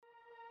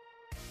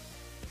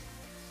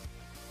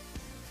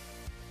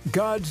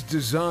God's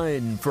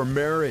design for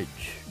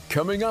marriage,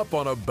 coming up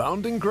on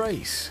Abounding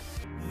Grace.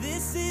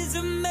 This is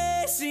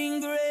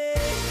amazing grace.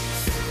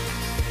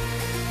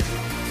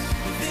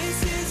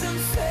 This is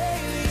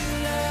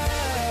unfailing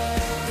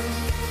love.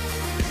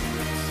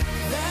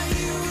 That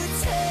you would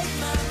take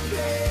my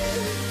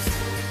place.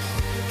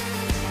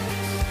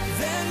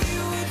 That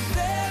you would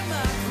bear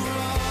my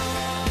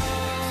cross.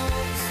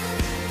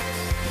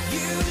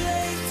 You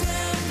laid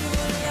down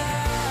your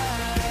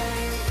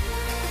life.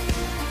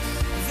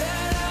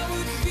 That I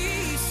would be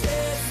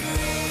set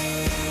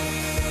free.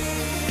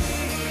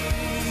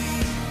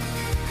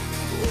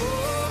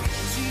 Oh,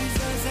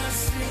 Jesus, I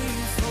sing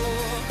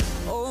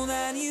for all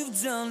that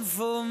you've done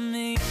for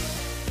me.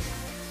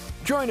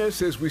 Join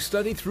us as we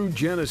study through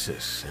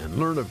Genesis and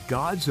learn of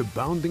God's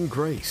abounding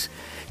grace.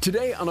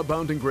 Today on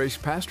Abounding Grace,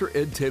 Pastor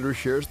Ed Taylor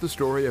shares the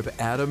story of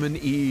Adam and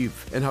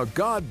Eve and how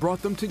God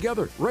brought them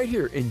together. Right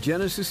here in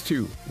Genesis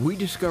 2, we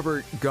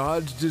discover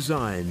God's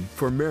design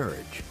for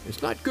marriage.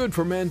 It's not good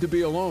for man to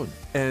be alone,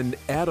 and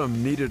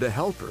Adam needed a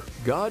helper.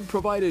 God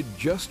provided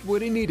just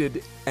what he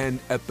needed and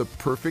at the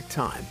perfect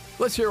time.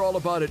 Let's hear all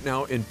about it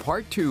now in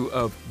part 2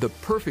 of The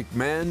Perfect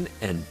Man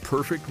and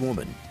Perfect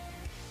Woman.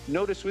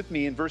 Notice with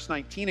me in verse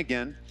 19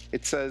 again,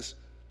 it says,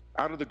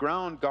 out of the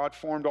ground, God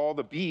formed all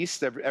the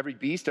beasts, every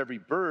beast, every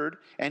bird,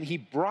 and he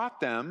brought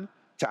them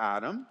to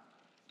Adam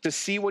to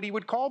see what he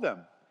would call them.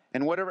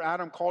 And whatever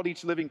Adam called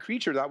each living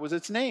creature, that was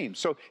its name.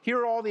 So here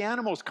are all the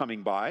animals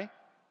coming by.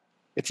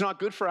 It's not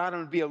good for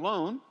Adam to be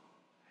alone.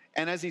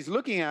 And as he's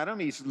looking at them,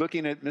 he's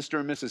looking at Mr.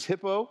 and Mrs.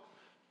 Hippo,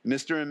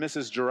 Mr. and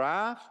Mrs.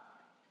 Giraffe.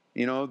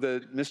 You know,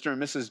 the Mr.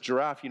 and Mrs.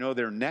 Giraffe, you know,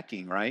 they're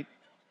necking, right?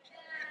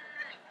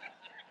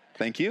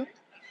 Thank you.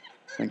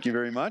 Thank you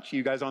very much.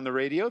 You guys on the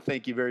radio,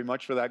 thank you very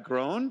much for that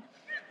groan.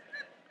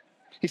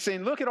 He's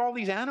saying, look at all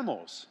these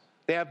animals.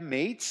 They have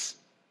mates.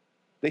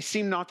 They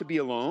seem not to be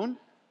alone.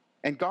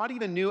 And God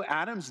even knew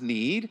Adam's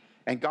need,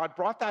 and God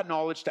brought that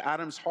knowledge to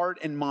Adam's heart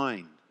and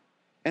mind.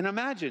 And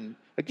imagine,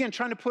 again,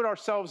 trying to put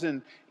ourselves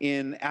in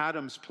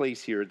Adam's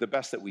place here the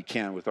best that we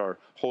can with our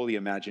holy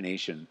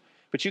imagination.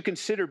 But you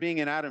consider being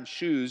in Adam's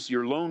shoes,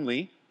 you're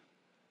lonely.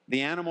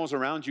 The animals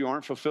around you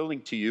aren't fulfilling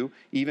to you,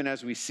 even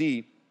as we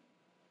see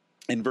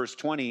in verse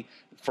 20,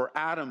 for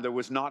Adam, there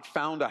was not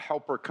found a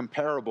helper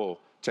comparable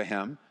to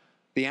him.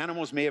 The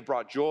animals may have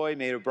brought joy,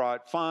 may have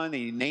brought fun.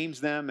 He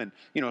names them and,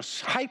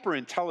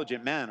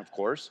 hyper-intelligent man, of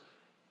course,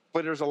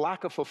 but there's a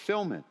lack of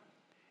fulfillment.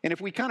 And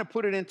if we kind of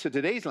put it into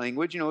today's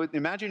language,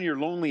 imagine you're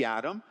lonely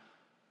Adam,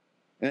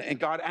 and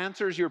God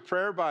answers your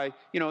prayer by,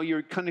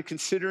 you're kind of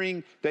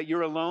considering that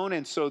you're alone.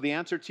 And so the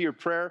answer to your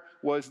prayer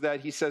was that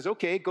he says,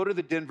 okay, go to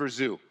the Denver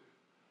Zoo.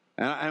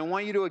 And I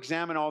want you to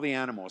examine all the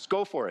animals.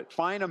 Go for it.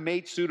 Find a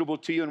mate suitable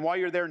to you. And while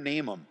you're there,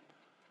 name them.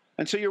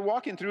 And so you're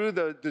walking through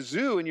the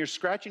zoo and you're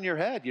scratching your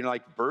head. You're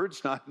like,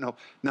 birds? No,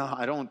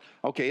 I don't.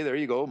 Okay, there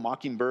you go.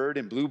 Mockingbird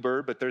and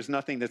bluebird, but there's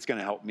nothing that's going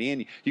to help me.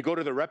 And you go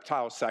to the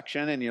reptile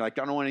section and you're like,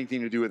 I don't want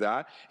anything to do with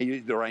that.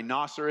 And the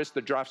rhinoceros,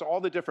 the giraffes,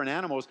 all the different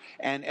animals.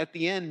 And at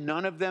the end,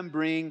 none of them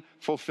bring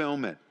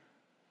fulfillment.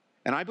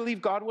 And I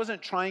believe God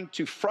wasn't trying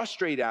to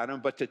frustrate Adam,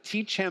 but to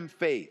teach him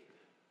faith.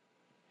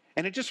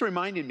 And it just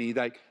reminded me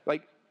that,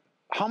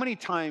 how many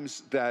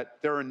times that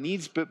there are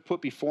needs put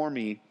before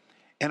me,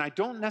 and I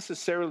don't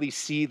necessarily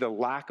see the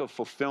lack of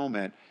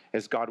fulfillment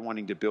as God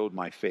wanting to build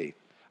my faith.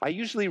 I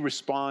usually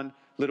respond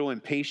a little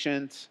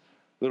impatient,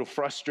 a little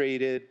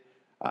frustrated.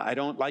 I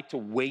don't like to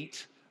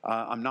wait.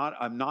 I'm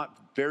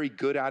not very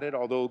good at it,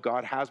 although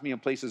God has me in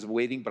places of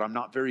waiting, but I'm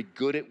not very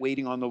good at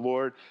waiting on the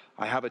Lord.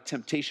 I have a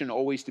temptation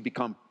always to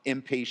become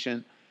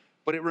impatient.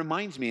 But it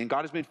reminds me, and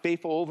God has been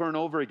faithful over and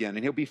over again,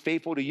 and he'll be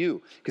faithful to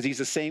you because he's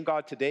the same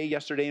God today,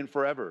 yesterday, and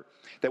forever.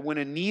 That when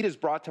a need is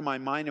brought to my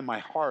mind and my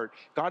heart,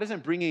 God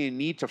isn't bringing a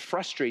need to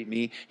frustrate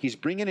me. He's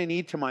bringing a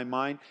need to my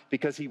mind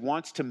because he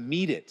wants to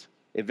meet it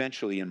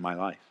eventually in my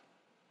life.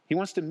 He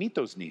wants to meet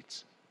those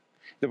needs.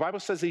 The Bible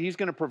says that he's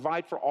going to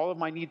provide for all of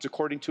my needs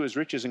according to his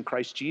riches in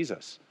Christ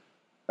Jesus.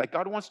 Like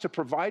God wants to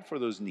provide for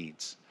those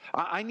needs.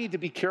 I need to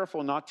be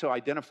careful not to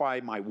identify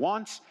my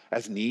wants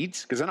as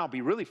needs because then I'll be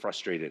really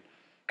frustrated.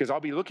 Because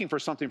I'll be looking for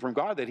something from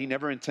God that he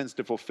never intends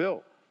to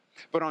fulfill.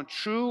 But on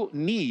true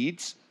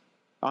needs,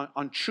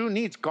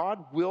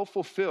 God will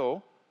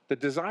fulfill the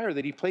desire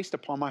that he placed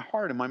upon my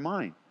heart and my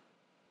mind.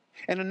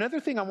 And another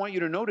thing I want you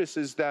to notice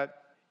is that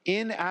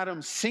in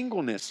Adam's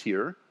singleness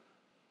here,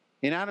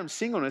 he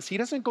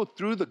doesn't go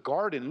through the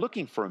garden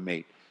looking for a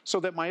mate. So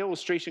that my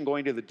illustration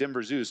going to the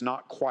Denver Zoo is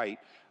not quite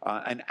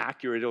an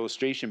accurate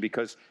illustration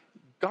because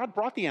God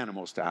brought the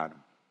animals to Adam.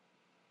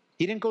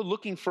 He didn't go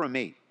looking for a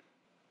mate.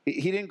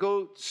 He didn't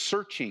go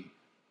searching,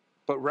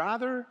 but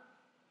rather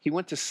he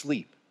went to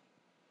sleep.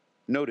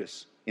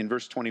 Notice in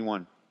verse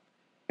 21,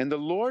 and the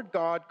Lord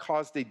God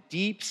caused a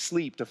deep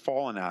sleep to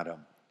fall on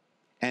Adam,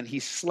 and he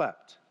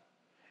slept.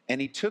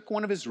 And he took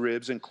one of his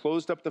ribs and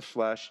closed up the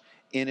flesh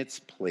in its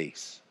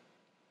place.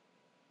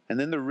 And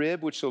then the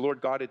rib which the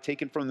Lord God had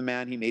taken from the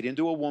man, he made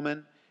into a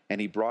woman, and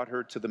he brought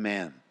her to the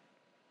man.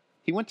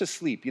 He went to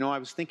sleep. I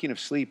was thinking of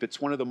sleep. It's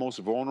one of the most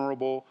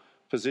vulnerable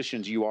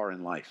positions you are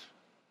in life.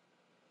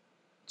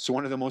 It's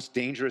one of the most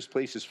dangerous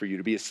places for you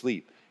to be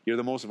asleep. You're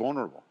the most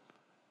vulnerable.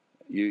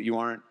 You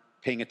aren't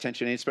paying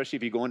attention, especially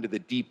if you go into the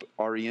deep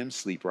REM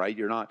sleep, right?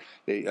 You're not,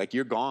 like,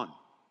 you're gone.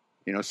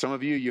 You know, some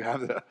of you, you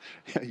have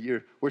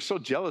we're so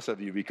jealous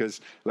of you because,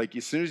 like,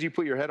 as soon as you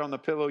put your head on the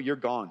pillow, you're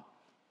gone.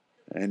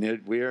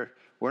 And we're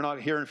not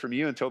hearing from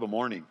you until the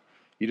morning.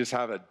 You just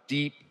have a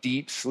deep,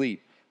 deep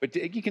sleep. But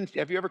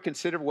have you ever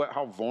considered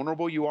how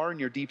vulnerable you are in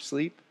your deep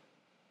sleep?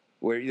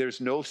 Where there's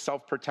no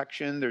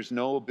self-protection, there's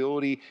no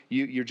ability,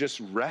 you're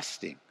just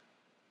resting.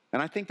 And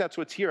I think that's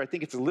what's here. I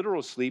think it's a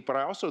literal sleep, but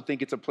I also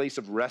think it's a place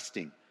of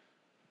resting.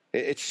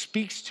 It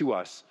speaks to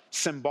us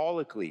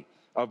symbolically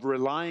of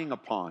relying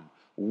upon,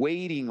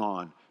 waiting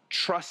on,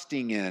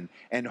 trusting in,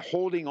 and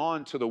holding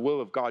on to the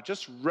will of God,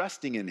 just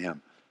resting in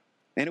him.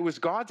 And it was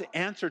God's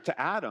answer to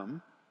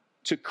Adam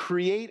to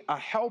create a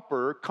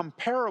helper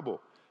comparable,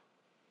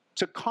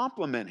 to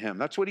complement him.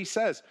 That's what he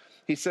says.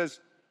 He says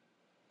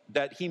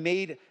that he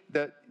made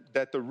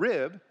that the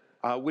rib,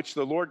 which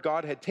the Lord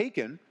God had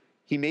taken,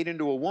 he made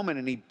into a woman,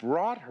 and he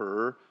brought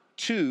her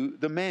to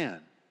the man.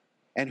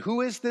 And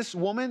who is this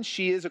woman?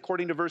 She is,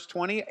 according to verse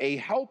 20, a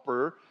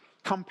helper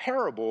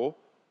comparable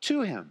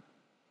to him.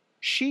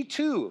 She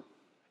too,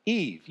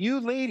 Eve,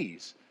 you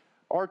ladies,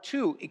 are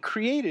too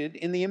created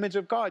in the image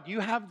of God.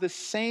 You have the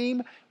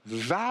same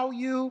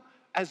value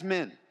as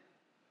men.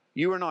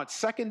 You are not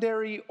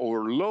secondary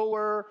or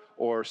lower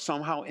or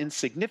somehow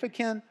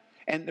insignificant.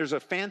 And there's a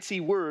fancy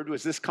word,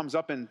 as this comes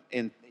up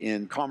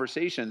in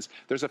conversations,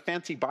 there's a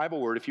fancy Bible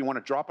word. If you want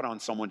to drop it on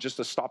someone just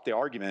to stop the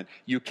argument,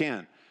 you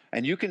can.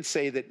 And you can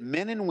say that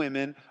men and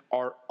women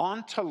are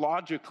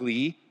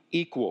ontologically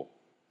equal.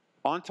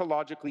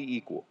 Ontologically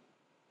equal.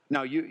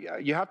 Now,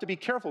 you have to be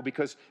careful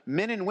because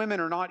men and women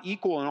are not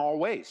equal in all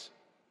ways.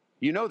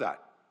 You know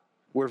that.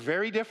 We're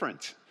very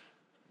different.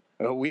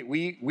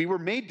 We were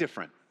made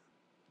different.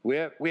 We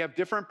have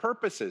different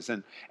purposes,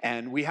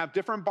 and we have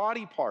different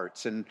body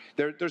parts, and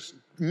there's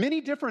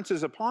many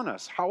differences upon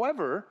us.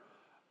 However,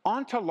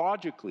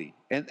 ontologically,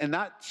 and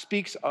that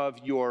speaks of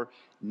your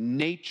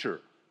nature,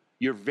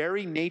 your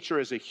very nature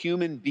as a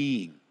human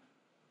being,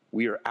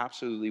 we are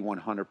absolutely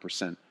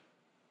 100%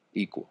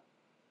 equal.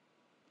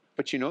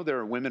 But you know, there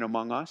are women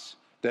among us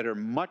that are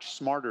much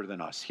smarter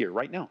than us here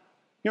right now.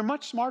 You're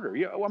much smarter.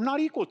 I'm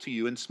not equal to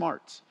you in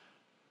smarts.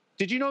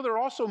 Did you know there are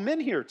also men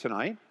here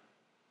tonight,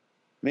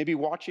 maybe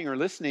watching or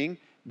listening,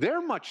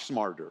 they're much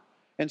smarter.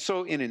 And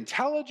so in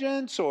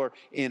intelligence or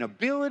in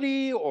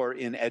ability or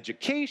in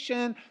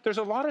education, there's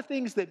a lot of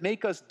things that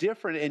make us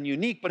different and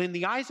unique. But in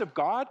the eyes of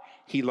God,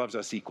 he loves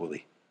us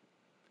equally.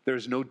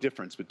 There's no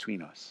difference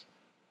between us.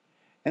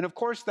 And of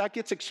course, that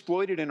gets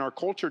exploited in our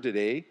culture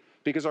today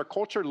because our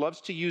culture loves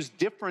to use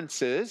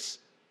differences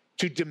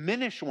to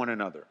diminish one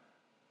another.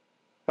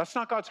 That's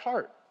not God's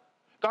heart.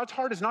 God's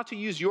heart is not to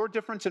use your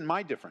difference and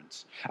my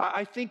difference.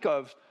 I think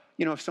of,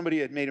 if somebody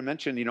had made a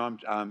mention,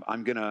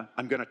 I'm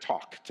gonna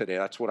talk today.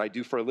 That's what I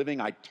do for a living.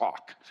 I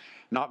talk.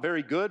 Not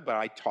very good, but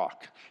I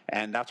talk,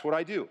 and that's what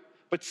I do.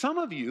 But some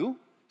of you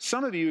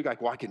are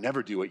like, well, I can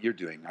never do what you're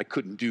doing. I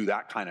couldn't do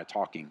that kind of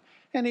talking,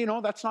 and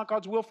that's not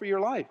God's will for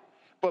your life.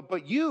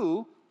 But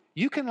you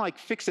can like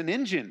fix an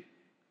engine.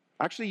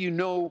 Actually, you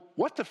know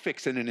what to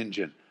fix in an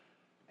engine,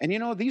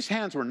 and these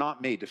hands were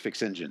not made to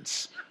fix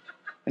engines,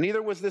 and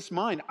neither was this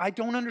mine. I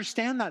don't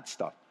understand that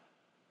stuff.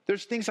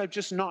 There's things I'm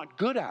just not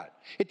good at.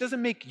 It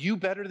doesn't make you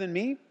better than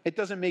me. It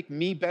doesn't make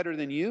me better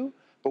than you,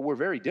 but we're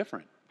very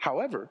different.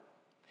 However,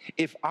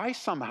 if I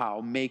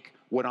somehow make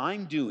what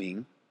I'm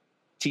doing,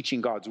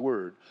 teaching God's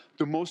word,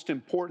 the most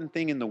important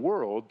thing in the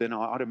world, then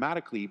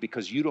automatically,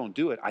 because you don't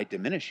do it, I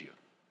diminish you.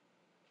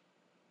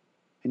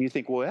 And you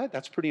think, well, Ed,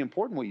 that's pretty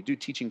important what you do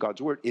teaching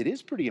God's word. It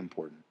is pretty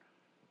important.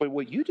 But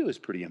what you do is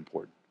pretty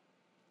important.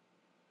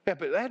 Yeah,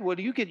 but Ed, what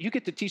do you get? You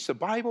get to teach the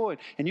Bible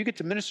and you get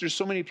to minister to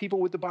so many people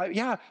with the Bible.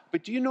 Yeah,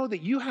 but do you know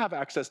that you have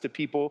access to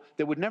people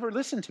that would never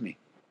listen to me?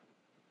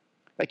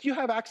 Like you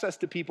have access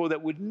to people that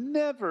would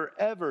never,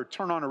 ever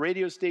turn on a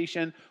radio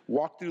station,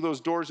 walk through those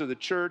doors of the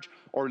church,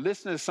 or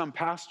listen to some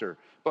pastor.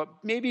 But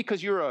maybe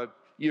because you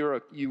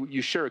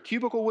share a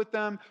cubicle with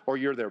them, or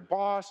you're their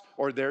boss,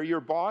 or they're your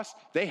boss,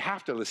 they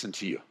have to listen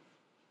to you.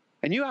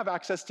 And you have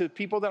access to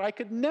people that I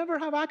could never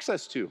have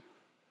access to.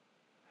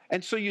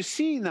 And so you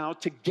see now,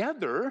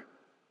 together,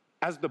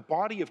 as the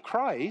body of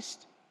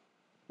Christ,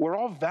 we're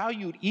all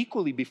valued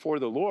equally before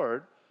the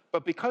Lord.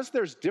 But because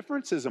there's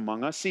differences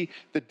among us, see,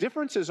 the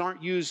differences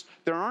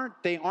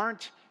they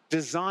aren't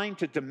designed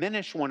to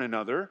diminish one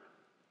another,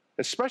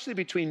 especially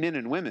between men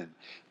and women.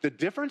 The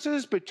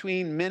differences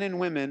between men and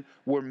women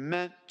were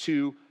meant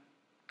to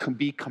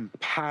be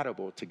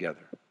compatible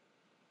together.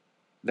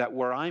 That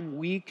where I'm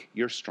weak,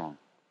 you're strong.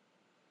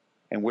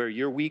 And where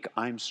you're weak,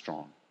 I'm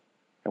strong.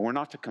 And we're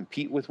not to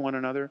compete with one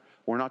another.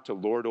 We're not to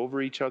lord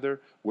over each other.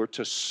 We're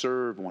to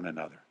serve one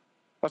another.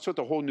 That's what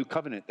the whole new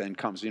covenant then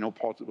comes.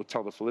 Paul will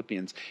tell the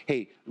Philippians,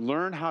 hey,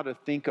 learn how to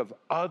think of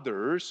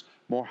others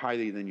more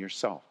highly than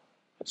yourself.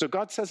 So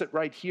God says it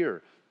right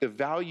here. The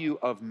value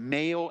of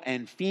male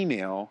and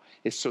female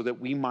is so that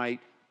we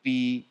might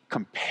be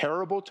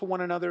comparable to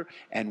one another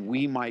and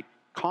we might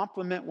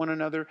complement one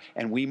another,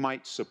 and we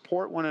might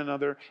support one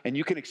another. And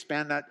you can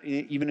expand that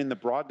even in the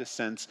broadest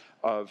sense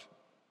of,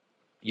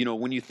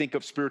 when you think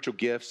of spiritual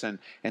gifts, and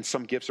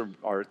some gifts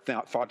are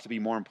thought to be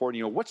more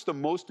important, what's the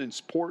most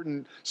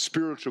important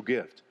spiritual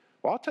gift?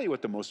 Well, I'll tell you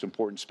what the most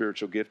important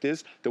spiritual gift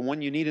is, the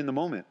one you need in the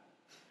moment.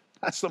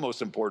 That's the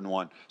most important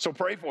one. So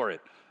pray for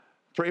it.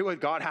 Pray what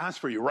God has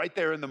for you right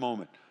there in the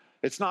moment.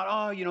 It's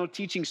not,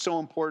 teaching's so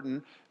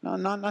important. No,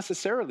 not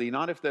necessarily.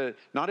 Not if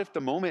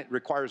the moment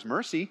requires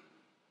mercy,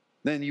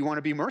 then you want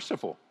to be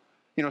merciful.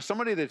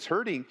 Somebody that's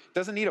hurting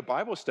doesn't need a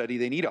Bible study.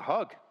 They need a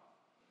hug.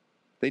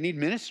 They need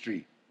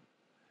ministry.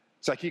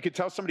 It's like you could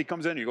tell somebody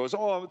comes in and he goes,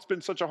 oh, it's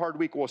been such a hard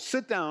week. Well,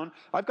 sit down.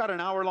 I've got an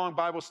hour-long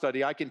Bible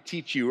study. I can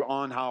teach you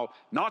on how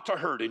not to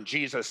hurt in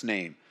Jesus'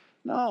 name.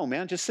 No,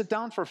 man, just sit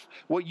down for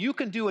what you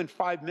can do in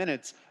 5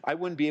 minutes. I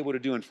wouldn't be able to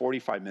do in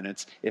 45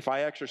 minutes if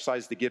I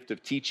exercised the gift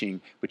of teaching,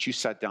 but you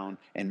sat down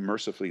and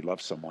mercifully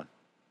loved someone.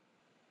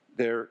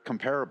 They're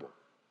comparable,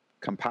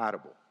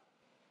 compatible.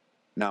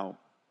 Now,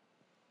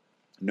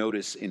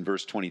 notice in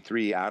verse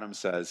 23, Adam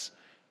says,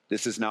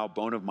 this is now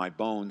bone of my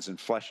bones and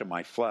flesh of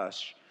my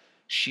flesh.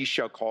 She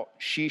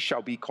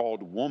shall be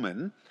called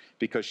woman,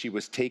 because she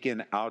was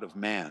taken out of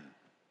man.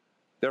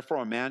 Therefore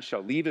a man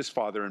shall leave his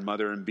father and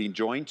mother and be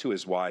joined to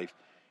his wife,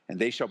 and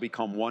they shall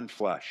become one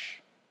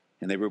flesh.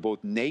 And they were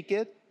both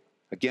naked.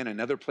 Again,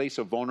 another place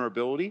of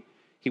vulnerability.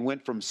 He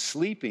went from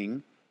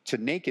sleeping to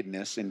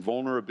nakedness and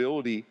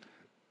vulnerability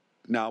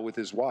now with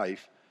his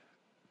wife.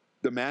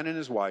 The man and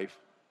his wife,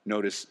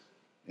 notice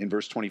in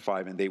verse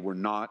 25, and they were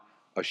not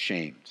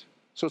ashamed.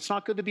 So it's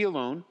not good to be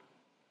alone.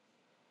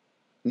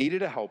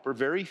 Needed a helper.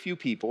 Very few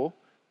people,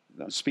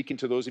 speaking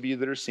to those of you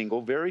that are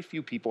single, very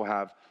few people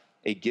have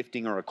a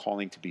gifting or a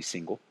calling to be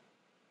single.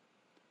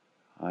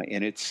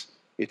 And it's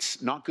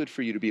not good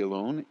for you to be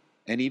alone.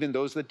 And even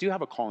those that do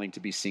have a calling to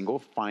be single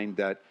find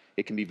that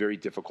it can be very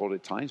difficult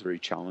at times, very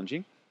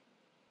challenging.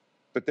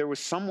 But there was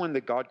someone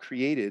that God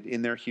created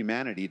in their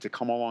humanity to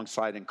come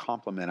alongside and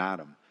complement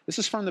Adam. This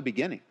is from the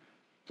beginning.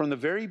 From the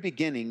very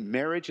beginning,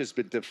 marriage has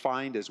been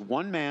defined as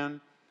one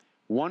man,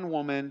 one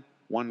woman,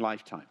 one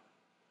lifetime.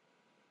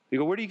 You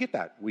go, where do you get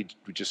that? We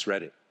just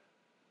read it.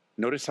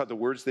 Notice how the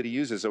words that he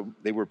uses,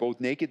 they were both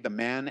naked, the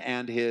man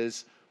and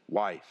his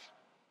wife.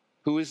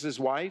 Who is his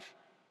wife?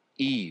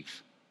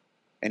 Eve.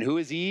 And who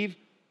is Eve?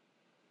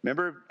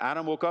 Remember,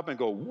 Adam woke up and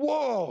go,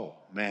 whoa,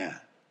 man.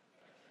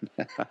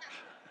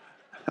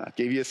 I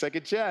gave you a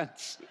second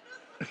chance.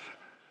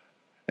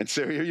 And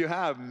so here you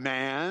have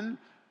man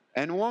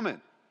and woman.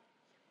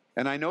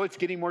 And I know it's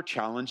getting more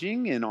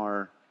challenging in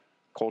our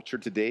culture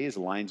today as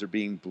lines are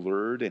being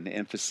blurred and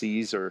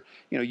emphases are,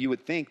 you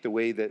would think the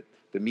way that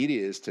the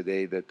media is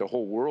today that the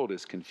whole world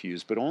is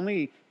confused, but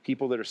only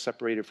people that are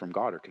separated from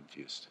God are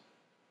confused.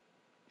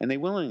 And they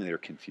willingly are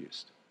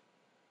confused.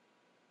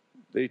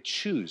 They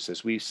choose,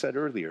 as we said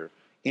earlier,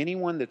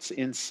 anyone that's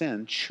in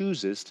sin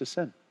chooses to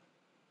sin.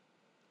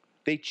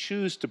 They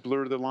choose to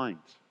blur the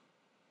lines.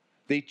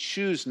 They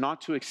choose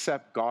not to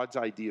accept God's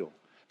ideal.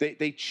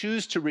 They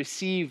choose to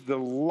receive the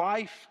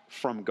life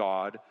from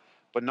God,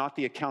 but not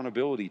the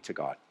accountability to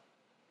God.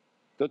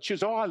 They'll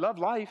choose, I love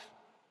life.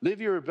 Live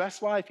your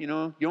best life,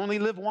 You only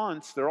live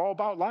once. They're all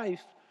about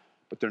life,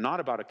 but they're not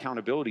about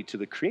accountability to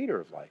the creator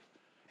of life.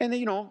 And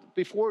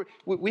before,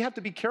 we have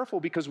to be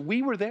careful because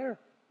we were there.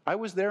 I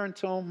was there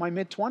until my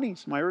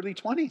mid-20s, my early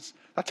 20s.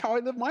 That's how I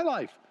lived my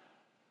life.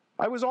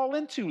 I was all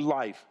into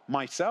life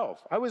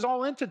myself. I was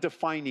all into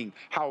defining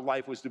how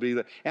life was to be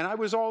lived. And I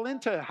was all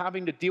into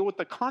having to deal with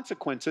the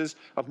consequences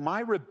of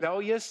my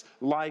rebellious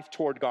life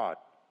toward God.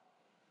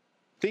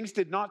 Things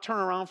did not turn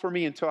around for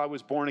me until I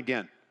was born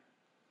again.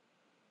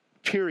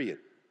 Period.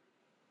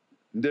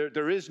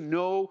 There is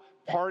no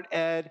part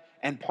Ed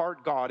and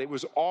part God. It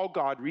was all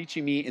God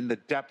reaching me in the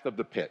depth of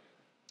the pit,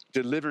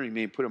 delivering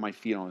me and putting my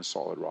feet on a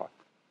solid rock.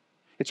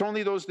 It's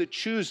only those that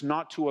choose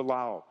not to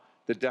allow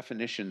the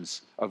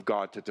definitions of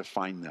God to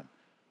define them,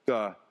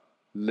 the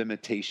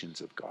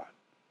limitations of God.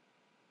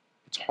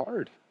 It's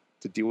hard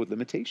to deal with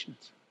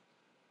limitations.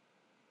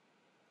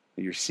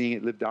 You're seeing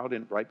it lived out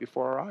right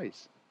before our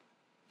eyes.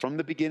 From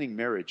the beginning,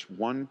 marriage,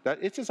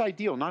 it's his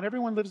ideal. Not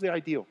everyone lives the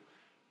ideal.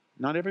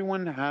 Not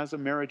everyone has a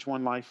marriage,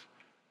 one life,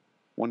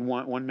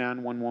 one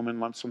man, one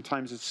woman.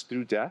 Sometimes it's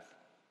through death.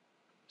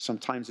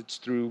 Sometimes it's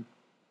through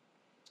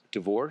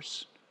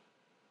divorce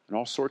and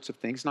all sorts of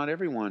things. Not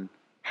everyone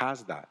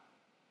has that.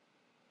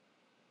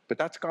 But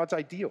that's God's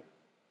ideal.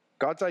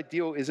 God's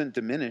ideal isn't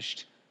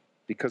diminished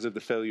because of the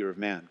failure of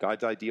man.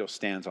 God's ideal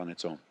stands on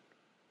its own.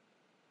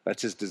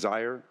 That's his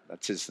desire.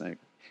 That's his thing.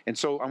 And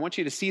so I want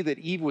you to see that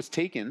Eve was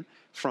taken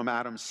from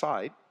Adam's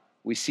side.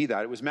 We see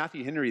that. It was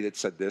Matthew Henry that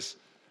said this.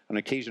 On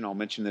occasion, I'll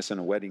mention this in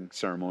a wedding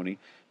ceremony.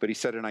 But he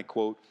said, and I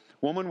quote,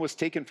 "Woman was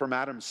taken from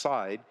Adam's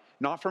side,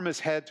 not from his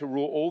head to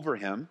rule over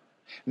him,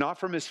 not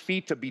from his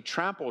feet to be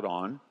trampled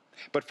on,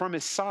 but from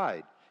his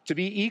side to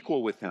be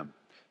equal with him,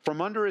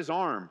 from under his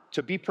arm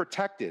to be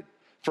protected,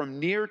 from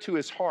near to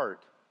his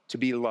heart to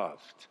be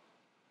loved."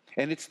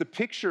 And it's the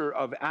picture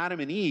of Adam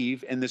and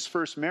Eve in this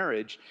first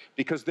marriage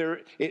because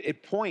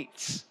it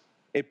points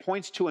It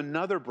points to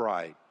another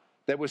bride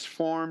that was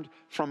formed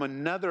from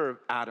another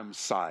Adam's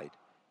side.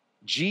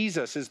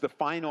 Jesus is the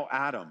final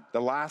Adam,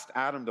 the last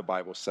Adam, the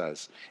Bible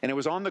says. And it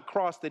was on the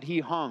cross that he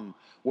hung,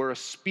 where a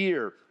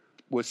spear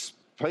was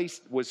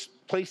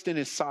placed in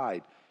his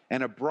side,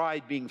 and a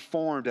bride being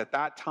formed at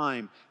that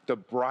time, the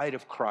bride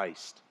of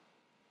Christ.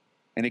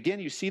 And again,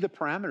 you see the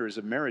parameters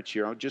of marriage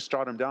here. I'll just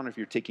jot them down if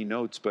you're taking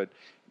notes, but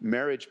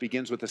marriage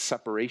begins with a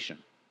separation.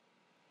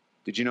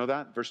 Did you know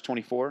that? Verse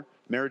 24,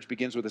 marriage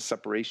begins with a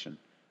separation.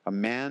 A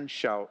man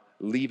shall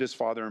leave his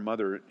father and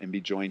mother and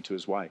be joined to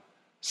his wife.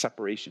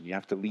 Separation, you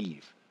have to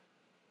leave.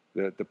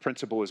 The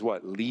principle is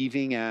what?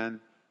 Leaving and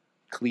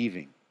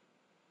cleaving.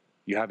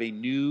 You have a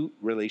new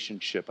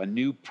relationship, a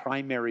new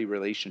primary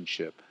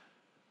relationship,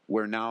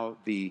 where now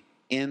the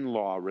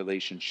in-law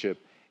relationship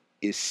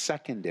is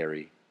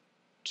secondary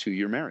to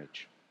your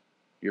marriage.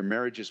 Your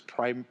marriage is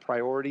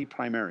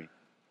primary.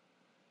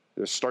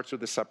 It starts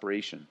with a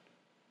separation.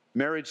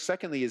 Marriage,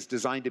 secondly, is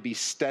designed to be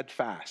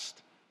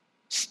steadfast.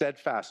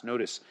 Steadfast.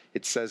 Notice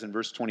it says in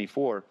verse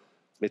 24,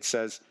 it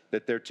says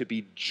that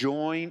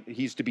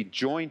he's to be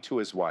joined to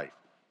his wife.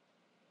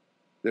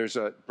 There's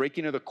a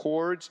breaking of the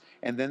cords,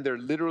 and then they're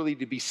literally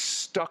to be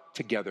stuck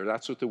together.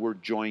 That's what the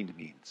word joined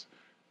means.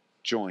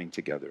 Joined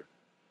together.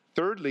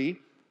 Thirdly,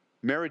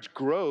 marriage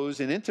grows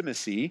in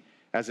intimacy.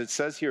 As it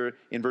says here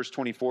in verse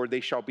 24, they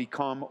shall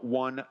become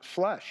one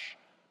flesh.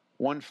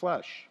 One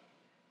flesh.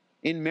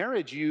 In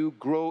marriage, you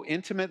grow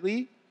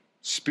intimately,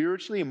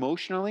 spiritually,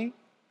 emotionally,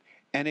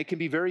 and it can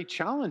be very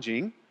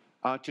challenging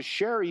to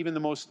share even the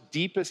most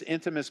deepest,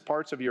 intimate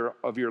parts of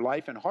your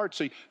life and heart.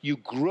 So you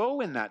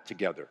grow in that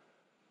together.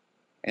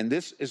 And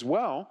this as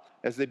well,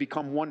 as they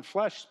become one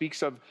flesh,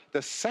 speaks of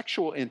the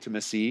sexual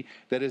intimacy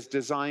that is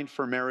designed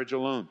for marriage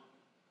alone.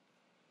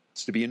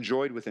 It's to be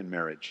enjoyed within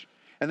marriage.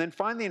 And then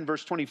finally in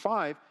verse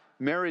 25,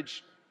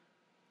 marriage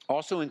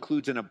also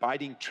includes an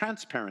abiding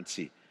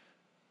transparency.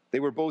 They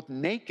were both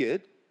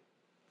naked,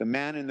 the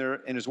man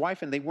and his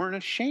wife, and they weren't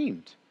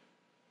ashamed.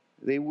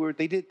 They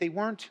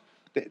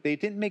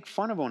didn't make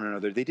fun of one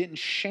another. They didn't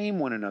shame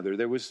one another.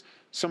 There was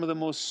some of the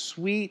most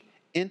sweet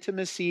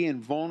intimacy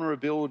and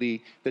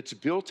vulnerability that's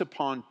built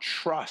upon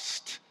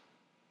trust,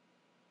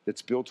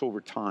 that's built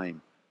over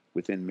time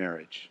within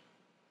marriage.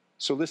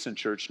 So listen,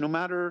 church, no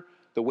matter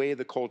the way of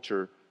the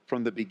culture,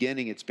 from the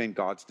beginning, it's been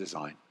God's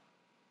design.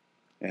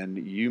 And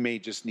you may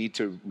just need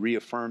to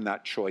reaffirm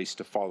that choice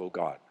to follow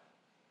God.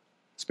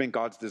 It's been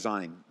God's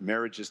design.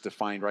 Marriage is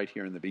defined right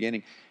here in the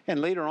beginning. And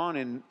later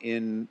on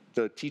in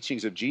the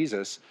teachings of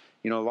Jesus,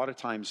 a lot of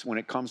times when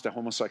it comes to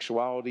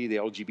homosexuality, the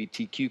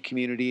LGBTQ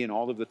community, and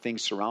all of the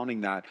things surrounding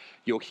that,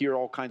 you'll hear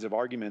all kinds of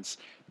arguments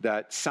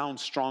that sound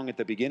strong at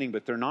the beginning,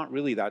 but they're not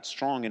really that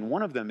strong. And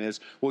one of them is,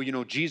 well,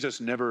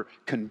 Jesus never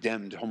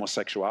condemned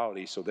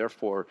homosexuality, so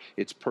therefore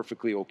it's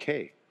perfectly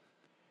okay.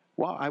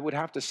 Well, I would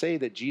have to say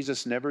that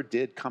Jesus never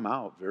did come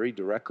out very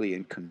directly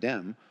and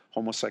condemn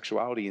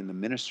homosexuality in the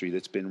ministry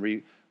that's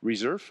been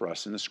reserved for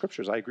us in the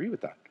scriptures. I agree with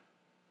that.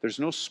 There's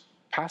no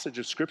passage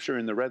of scripture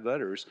in the red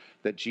letters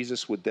that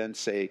Jesus would then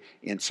say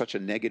in such a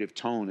negative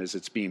tone as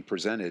it's being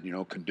presented,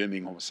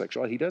 condemning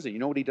homosexuality. He doesn't. You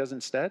know what he does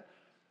instead?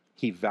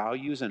 He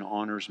values and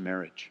honors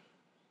marriage.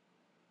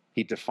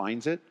 He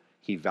defines it.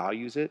 He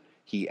values it.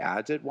 He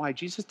adds it. Why?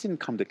 Jesus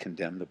didn't come to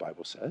condemn, the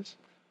Bible says.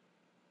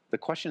 The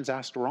question's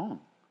asked wrong.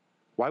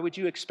 Why would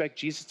you expect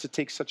Jesus to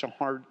take such a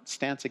hard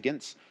stance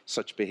against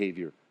such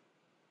behavior?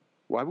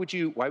 Why would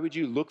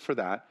you look for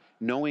that,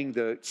 knowing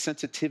the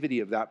sensitivity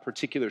of that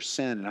particular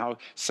sin and how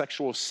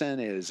sexual sin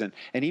is? And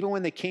even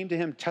when they came to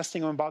him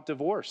testing him about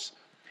divorce,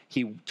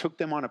 he took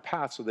them on a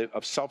path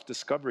of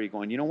self-discovery,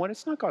 going, you know what?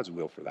 It's not God's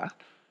will for that.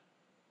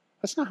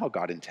 That's not how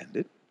God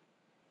intended.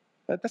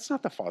 That's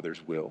not the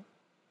Father's will.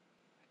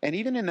 And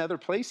even in other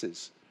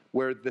places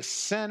where the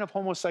sin of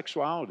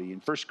homosexuality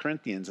in 1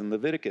 Corinthians and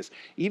Leviticus,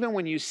 even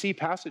when you see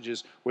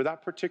passages where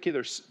that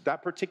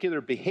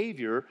particular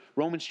behavior,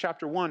 Romans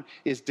chapter 1,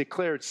 is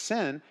declared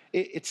sin,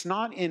 it's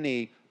not in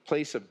a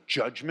place of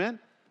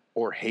judgment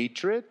or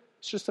hatred.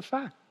 It's just a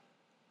fact.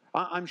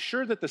 I'm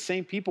sure that the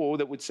same people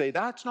that would say,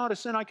 that's not a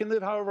sin, I can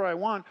live however I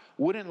want,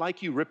 wouldn't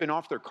like you ripping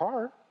off their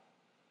car.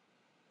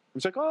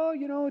 It's like, oh,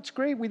 it's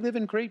great. We live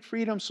in great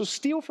freedom, so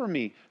steal from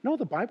me. No,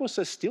 the Bible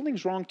says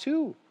stealing's wrong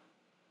too.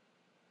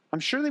 I'm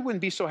sure they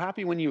wouldn't be so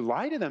happy when you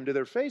lie to them to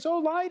their face. Oh,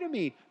 lie to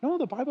me. No,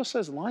 the Bible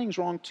says lying's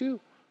wrong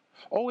too.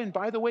 Oh, and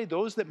by the way,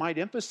 those that might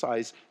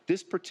emphasize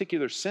this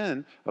particular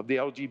sin of the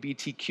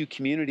LGBTQ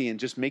community and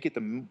just make it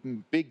the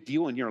big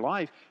deal in your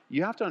life,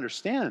 you have to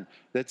understand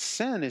that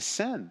sin is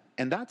sin.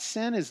 And that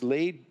sin is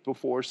laid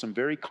before some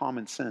very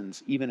common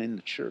sins, even in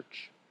the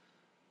church.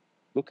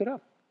 Look it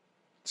up.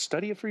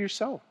 Study it for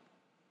yourself.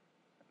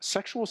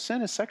 Sexual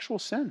sin is sexual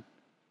sin.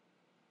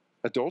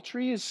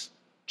 Adultery is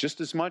just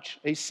as much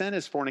a sin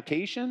as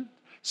fornication.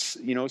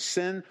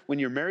 Sin when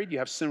you're married, you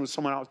have sin with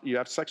someone else, you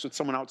have sex with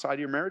someone outside of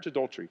your marriage,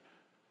 adultery.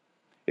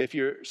 If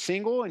you're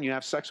single and you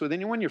have sex with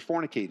anyone, you're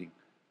fornicating.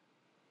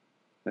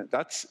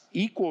 That's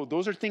equal.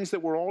 Those are things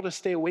that we're all to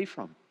stay away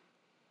from.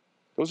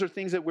 Those are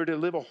things that we're to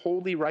live a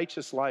holy,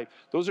 righteous life.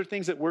 Those are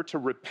things that we're to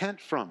repent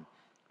from.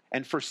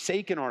 and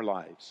forsaken our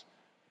lives.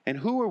 And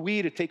who are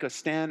we to take a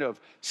stand of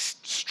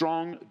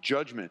strong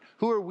judgment?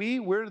 Who are we?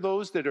 We're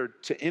those that are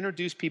to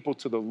introduce people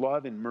to the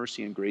love and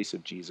mercy and grace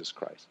of Jesus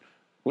Christ.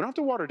 We don't have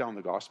to water down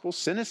the gospel.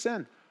 Sin is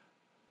sin.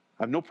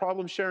 I have no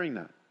problem sharing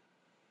that.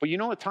 But you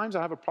know, at times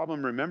I have a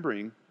problem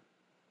remembering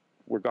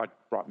where God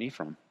brought me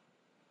from.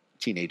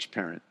 Teenage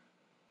parent,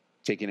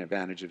 taking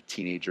advantage of a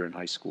teenager in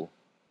high school,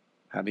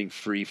 having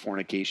free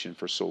fornication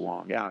for so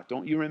long. Yeah,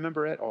 don't you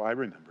remember it? Oh, I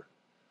remember.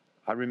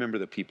 I remember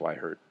the people I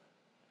hurt.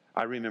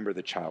 I remember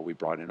the child we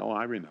brought in. Oh,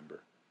 I remember.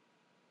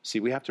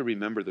 See, we have to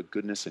remember the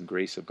goodness and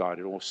grace of God.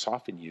 It will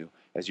soften you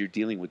as you're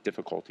dealing with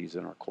difficulties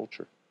in our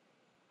culture.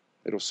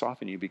 It'll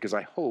soften you because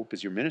I hope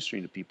as you're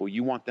ministering to people,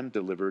 you want them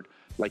delivered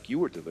like you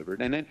were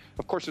delivered. And then,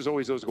 of course, there's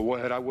always those who go,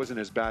 well, I wasn't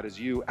as bad as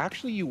you.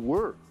 Actually, you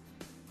were,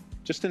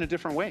 just in a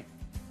different way.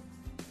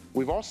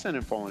 We've all sinned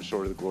and fallen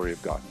short of the glory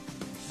of God.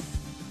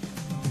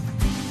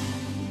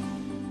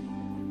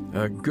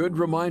 A good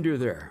reminder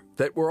there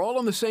that we're all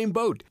in the same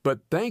boat. But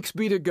thanks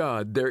be to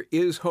God, there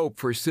is hope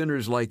for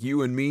sinners like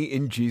you and me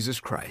in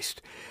Jesus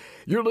Christ.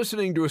 You're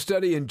listening to a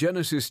study in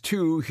Genesis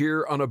 2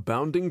 here on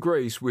Abounding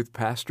Grace with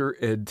Pastor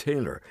Ed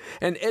Taylor.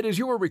 And Ed, as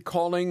you were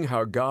recalling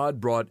how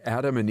God brought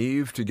Adam and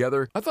Eve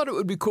together, I thought it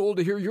would be cool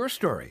to hear your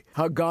story,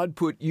 how God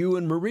put you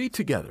and Marie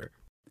together.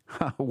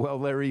 Well,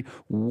 Larry,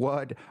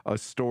 what a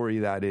story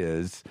that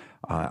is.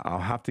 I'll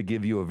have to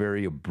give you a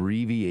very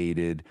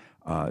abbreviated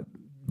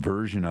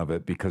version of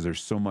it because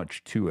there's so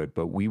much to it.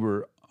 But we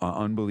were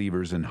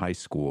unbelievers in high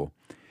school.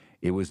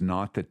 It was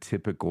not the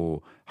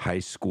typical high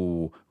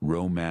school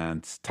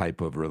romance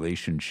type of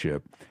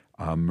relationship.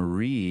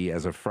 Marie,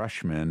 as a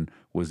freshman,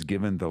 was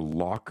given the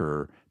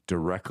locker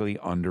directly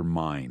under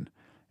mine.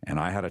 And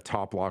I had a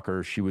top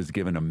locker. She was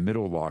given a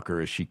middle locker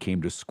as she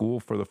came to school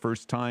for the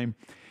first time.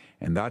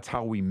 And that's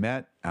how we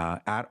met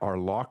at our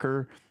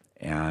locker.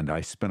 And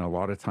I spent a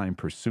lot of time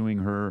pursuing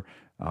her,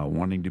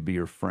 wanting to be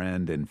her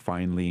friend. And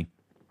finally,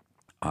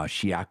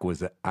 she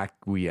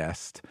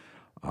acquiesced.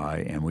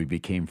 And we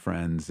became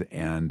friends,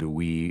 and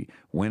we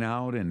went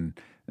out and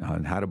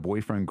had a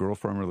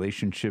boyfriend-girlfriend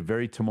relationship,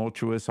 very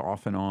tumultuous,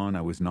 off and on.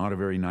 I was not a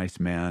very nice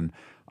man.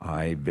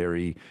 I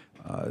very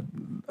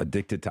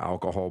addicted to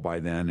alcohol by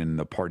then in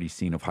the party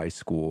scene of high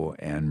school,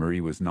 and Marie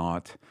was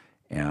not.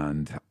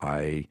 And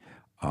I,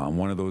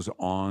 one of those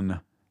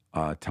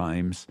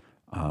times,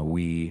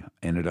 we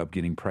ended up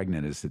getting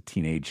pregnant as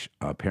teenage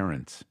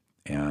parents.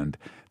 And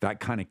that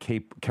kind of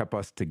kept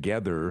us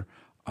together,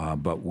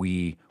 but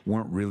we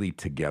weren't really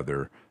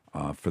together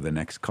for the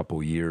next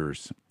couple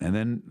years. And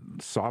then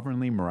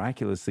sovereignly,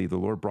 miraculously, the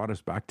Lord brought us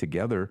back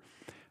together,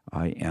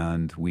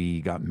 and we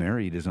got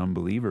married as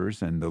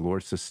unbelievers, and the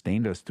Lord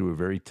sustained us through a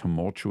very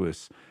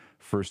tumultuous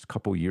first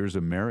couple years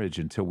of marriage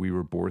until we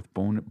were both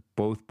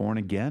born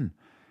again.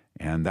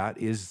 And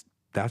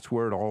that's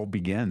where it all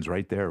begins,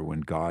 right there,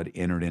 when God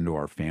entered into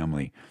our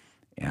family.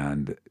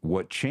 And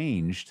what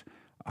changed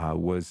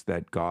was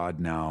that God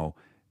now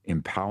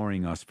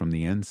empowering us from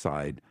the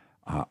inside.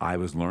 I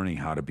was learning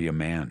how to be a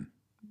man.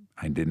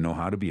 I didn't know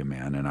how to be a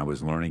man, and I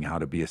was learning how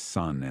to be a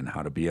son and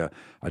how to be a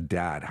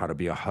dad, how to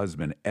be a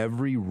husband.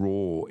 Every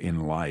role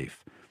in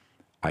life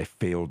I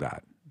failed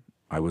at.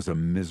 I was a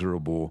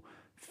miserable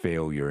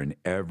failure in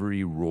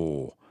every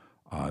role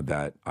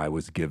that I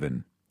was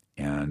given.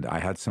 And I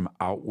had some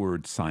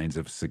outward signs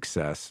of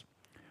success,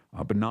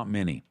 but not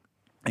many.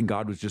 And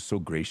God was just so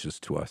gracious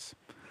to us.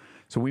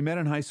 So we met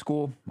in high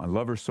school. I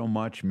love her so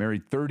much.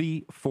 Married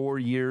 34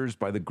 years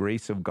by the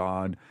grace of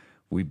God.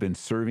 We've been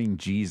serving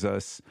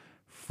Jesus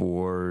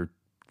for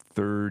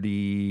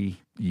 30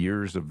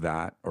 years of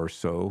that or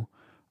so.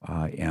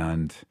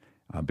 And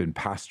I've been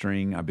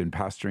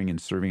pastoring and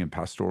serving in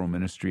pastoral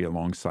ministry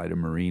alongside of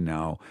Marie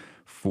now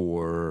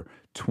for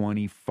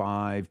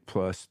 25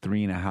 plus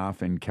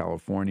 3.5 in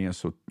California,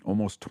 so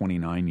almost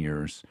 29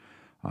 years.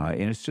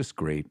 And it's just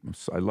great.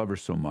 I love her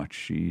so much.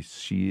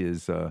 She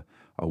is a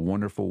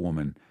wonderful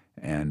woman,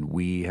 and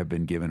we have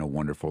been given a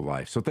wonderful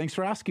life. So thanks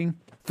for asking.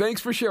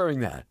 Thanks for sharing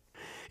that.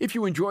 If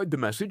you enjoyed the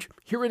message,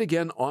 hear it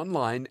again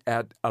online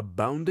at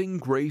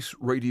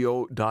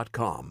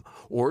aboundinggraceradio.com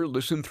or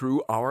listen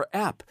through our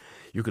app.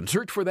 You can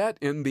search for that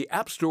in the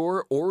App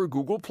Store or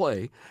Google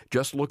Play.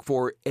 Just look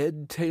for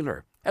Ed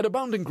Taylor. At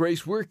Abounding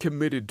Grace, we're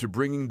committed to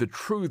bringing the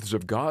truths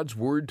of God's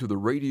Word to the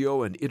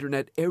radio and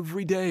internet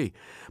every day.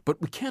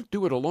 But we can't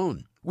do it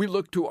alone. We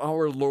look to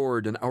our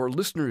Lord and our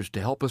listeners to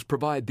help us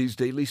provide these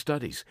daily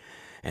studies.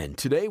 And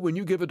today, when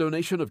you give a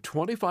donation of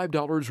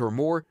 $25 or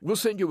more, we'll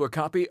send you a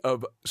copy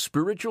of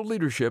Spiritual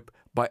Leadership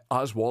by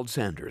Oswald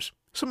Sanders.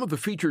 Some of the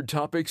featured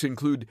topics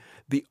include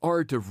the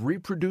art of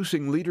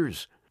reproducing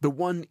leaders, the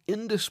one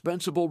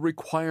indispensable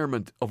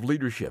requirement of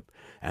leadership,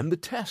 and the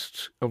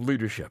tests of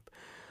leadership.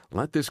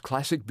 Let this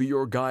classic be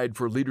your guide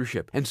for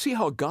leadership and see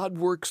how God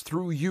works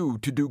through you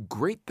to do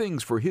great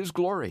things for His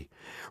glory.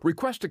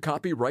 Request a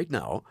copy right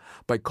now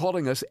by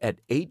calling us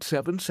at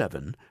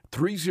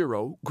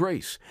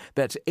 877-30-GRACE.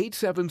 That's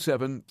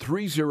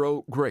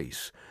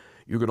 877-30-GRACE.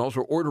 You can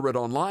also order it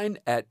online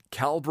at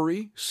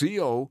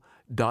calvaryco.org.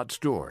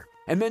 aboundingrace.store.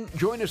 And then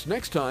join us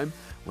next time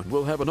when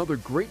we'll have another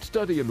great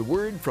study in the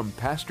Word from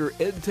Pastor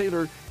Ed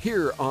Taylor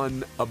here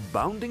on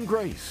Abounding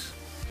Grace.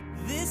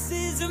 This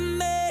is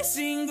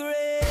amazing grace.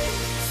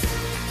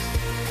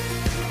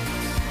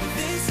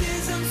 This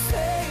is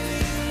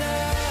unfailing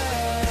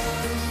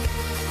love.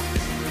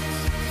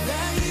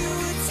 That you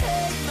would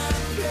take my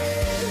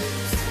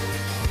place.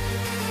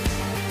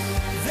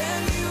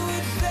 Then you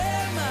would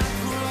bear my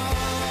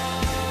cross.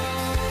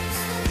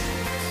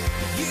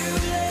 You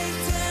laid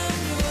down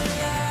your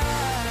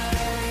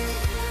life.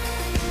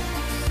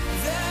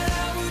 That I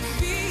would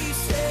be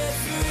set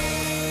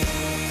free.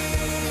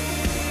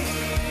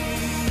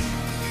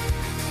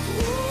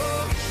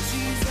 Oh,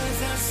 Jesus,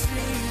 I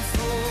sing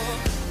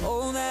for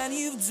all that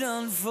you've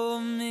done for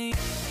me.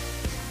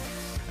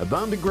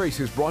 Abounding Grace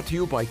is brought to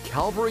you by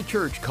Calvary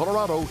Church,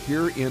 Colorado,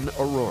 here in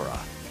Aurora.